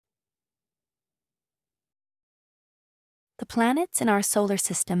The planets in our solar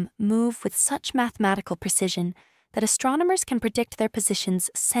system move with such mathematical precision that astronomers can predict their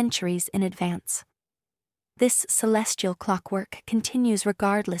positions centuries in advance. This celestial clockwork continues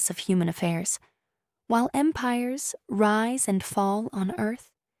regardless of human affairs. While empires rise and fall on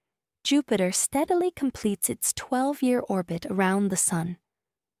Earth, Jupiter steadily completes its 12-year orbit around the Sun.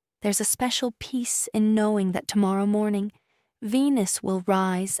 There's a special peace in knowing that tomorrow morning, Venus will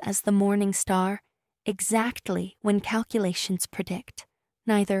rise as the morning star exactly when calculations predict,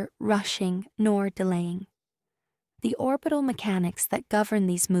 neither rushing nor delaying. The orbital mechanics that govern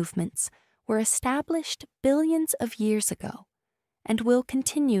these movements were established billions of years ago and will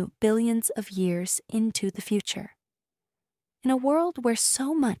continue billions of years into the future. In a world where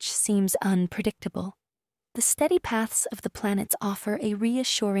so much seems unpredictable, the steady paths of the planets offer a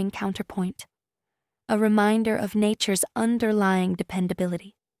reassuring counterpoint, a reminder of nature's underlying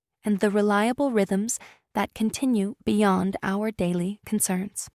dependability and the reliable rhythms that continue beyond our daily concerns.